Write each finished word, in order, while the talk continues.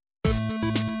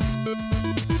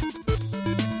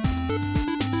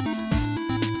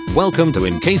Welcome to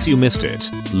In Case You Missed It,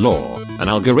 Law, an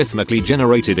algorithmically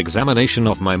generated examination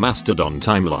of my Mastodon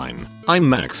timeline. I'm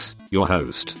Max, your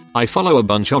host. I follow a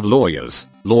bunch of lawyers,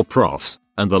 law profs,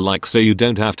 and the like so you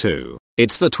don't have to.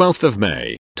 It's the 12th of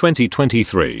May,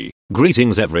 2023.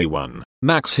 Greetings everyone.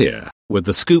 Max here, with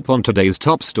the scoop on today's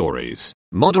top stories.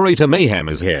 Moderator Mayhem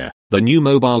is here, the new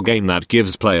mobile game that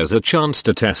gives players a chance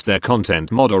to test their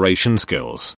content moderation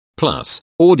skills. Plus,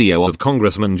 audio of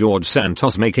Congressman George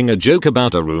Santos making a joke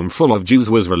about a room full of Jews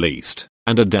was released,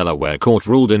 and a Delaware court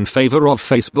ruled in favor of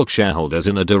Facebook shareholders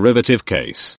in a derivative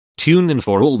case. Tune in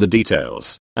for all the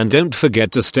details, and don't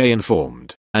forget to stay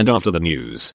informed. And after the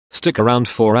news, stick around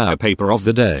for our paper of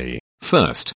the day.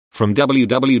 First, from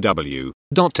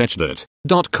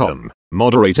www.techdirt.com,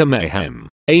 Moderator Mayhem,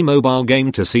 a mobile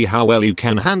game to see how well you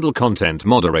can handle content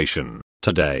moderation.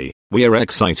 Today, we are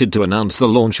excited to announce the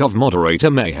launch of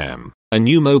Moderator Mayhem, a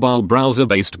new mobile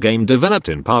browser-based game developed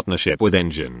in partnership with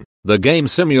Engine. The game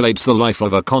simulates the life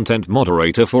of a content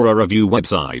moderator for a review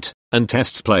website, and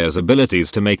tests players'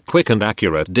 abilities to make quick and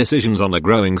accurate decisions on a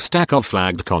growing stack of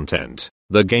flagged content.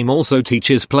 The game also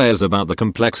teaches players about the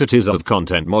complexities of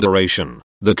content moderation,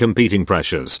 the competing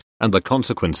pressures, and the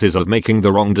consequences of making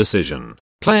the wrong decision.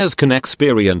 Players can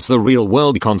experience the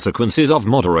real-world consequences of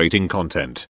moderating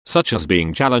content, such as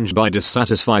being challenged by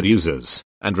dissatisfied users,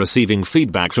 and receiving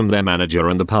feedback from their manager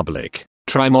and the public.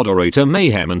 Try Moderator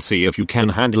Mayhem and see if you can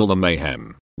handle the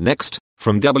mayhem. Next,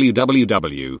 from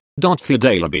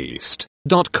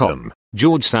www.thedailybeast.com,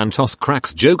 George Santos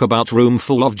cracks joke about room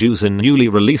full of Jews in newly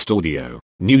released audio.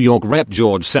 New York Rep.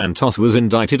 George Santos was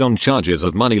indicted on charges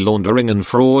of money laundering and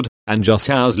fraud, and just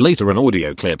hours later an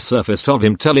audio clip surfaced of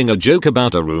him telling a joke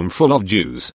about a room full of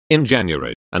Jews. In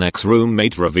January, an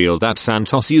ex-roommate revealed that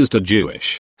Santos used a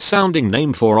Jewish-sounding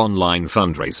name for online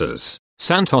fundraisers.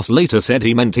 Santos later said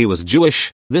he meant he was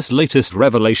Jewish. This latest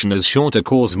revelation is sure to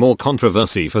cause more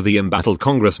controversy for the embattled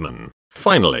congressman.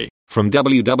 Finally, from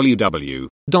www.law.com,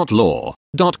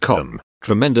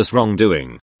 tremendous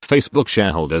wrongdoing. Facebook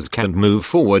shareholders can't move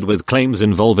forward with claims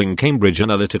involving Cambridge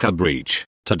Analytica breach.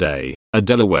 Today, a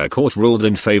Delaware court ruled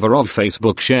in favor of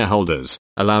Facebook shareholders,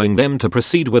 allowing them to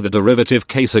proceed with a derivative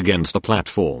case against the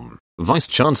platform. Vice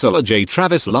Chancellor J.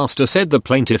 Travis Laster said the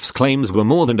plaintiffs' claims were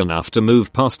more than enough to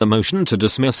move past the motion to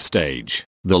dismiss stage.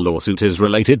 The lawsuit is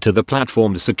related to the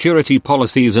platform's security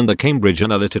policies and the Cambridge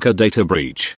Analytica data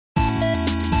breach.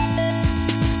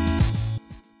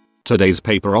 Today's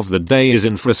paper of the day is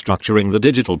Infrastructuring the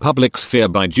Digital Public Sphere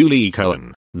by Julie E.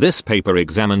 Cohen. This paper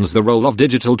examines the role of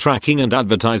digital tracking and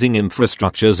advertising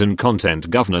infrastructures in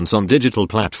content governance on digital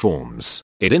platforms.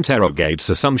 It interrogates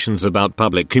assumptions about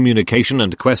public communication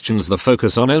and questions the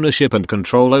focus on ownership and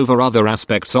control over other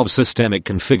aspects of systemic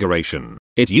configuration.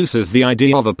 It uses the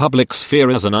idea of a public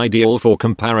sphere as an ideal for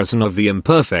comparison of the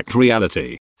imperfect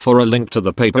reality. For a link to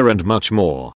the paper and much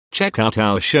more, check out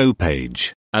our show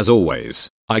page. As always,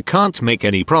 I can't make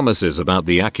any promises about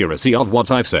the accuracy of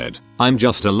what I've said. I'm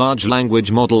just a large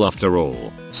language model after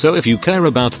all. So if you care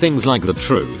about things like the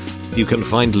truth, you can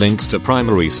find links to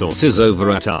primary sources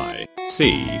over at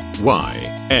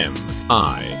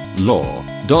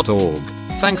icymilaw.org.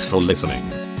 Thanks for listening.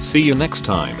 See you next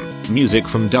time. Music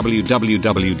from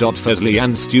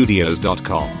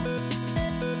www.fesliyanstudios.com.